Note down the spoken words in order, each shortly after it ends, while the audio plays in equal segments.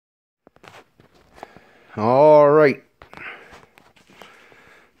Alright.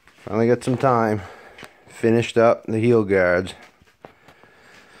 Finally got some time. Finished up the heel guards.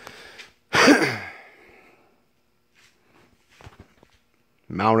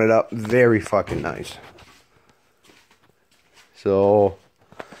 Mounted up very fucking nice. So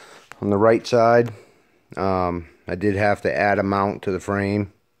on the right side, I did have to add a mount to the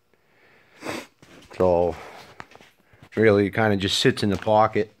frame. So really it kind of just sits in the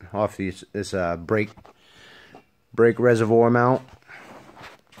pocket off this brake reservoir mount.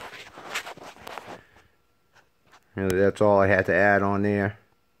 Really, that's all I had to add on there.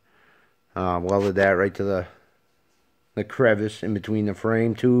 Welded that right to the crevice in between the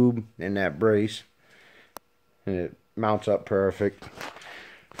frame tube and that brace, and it mounts up perfect.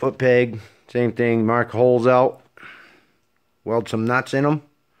 Foot peg, same thing. Mark holes out, weld some nuts in them,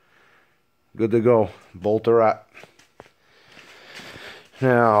 good to go. Bolt her up.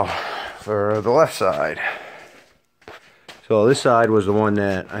 Now for the left side. So this side was the one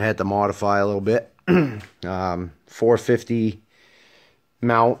that I had to modify a little bit. 450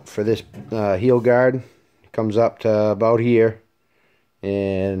 mount for this heel guard. Comes up to about here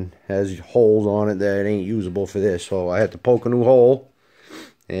and has holes on it that ain't usable for this, so I had to poke a new hole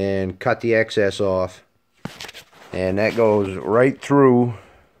and cut the excess off, and that goes right through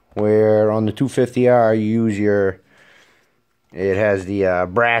where on the 250R you use it has the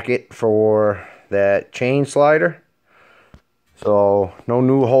bracket for that chain slider, so no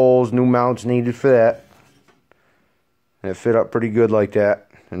new holes, new mounts needed for that. It fit up pretty good like that.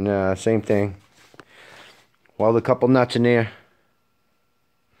 And same thing, weld a couple nuts in there,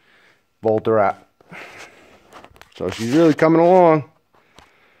 bolt her up. So she's really coming along.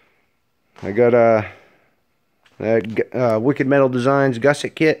 I got that Wicked Metal Designs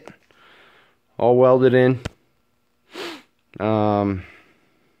gusset kit all welded in. Other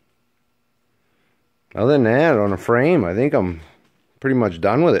than that, on the frame, I think I'm pretty much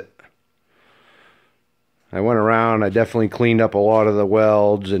done with it. I went around, I definitely cleaned up a lot of the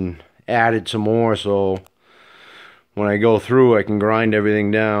welds and added some more, so when I go through I can grind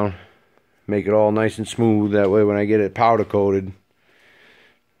everything down, make it all nice and smooth. That way when I get it powder coated,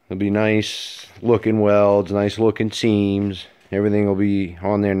 it'll be nice looking welds, nice looking seams, everything will be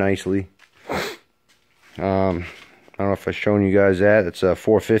on there nicely. I don't know if I've shown you guys that. It's a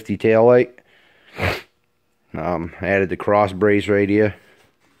 450 tail light. I added the cross brace right here,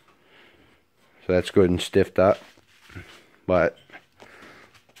 so that's good and stiffed up. But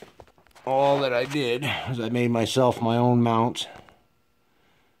all that I did was I made myself my own mounts,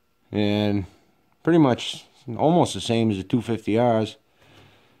 and pretty much almost the same as the 250Rs.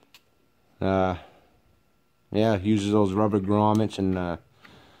 Yeah, uses those rubber grommets and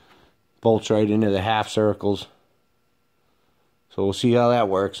bolts right into the half circles. So we'll see how that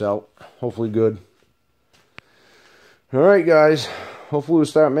works out. Hopefully good. Alright guys, hopefully we'll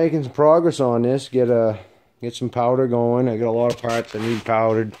start making some progress on this. Get some powder going. I got a lot of parts I need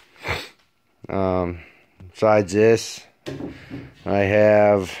powdered. Besides this, I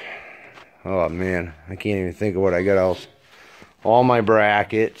have, oh man, I can't even think of what I got else. All my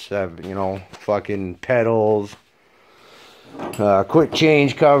brackets, you know, fucking pedals, quick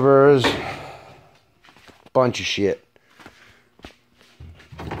change covers, bunch of shit.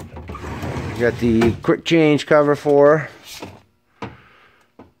 Got the quick change cover for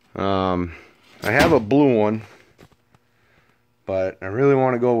her. I have a blue one, but I really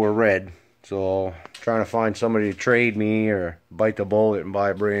want to go with red, so I'm trying to find somebody to trade me or bite the bullet and buy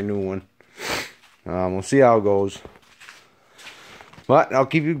a brand new one. We'll see how it goes, but I'll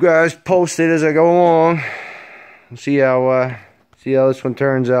keep you guys posted as I go along. We'll see how this one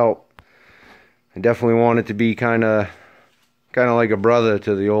turns out. I definitely want it to be kind of like a brother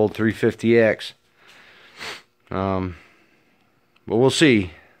to the old 350X. But we'll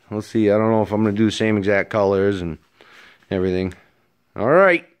see. We'll see. I don't know if I'm going to do the same exact colors and everything.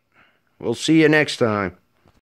 Alright. We'll see you next time.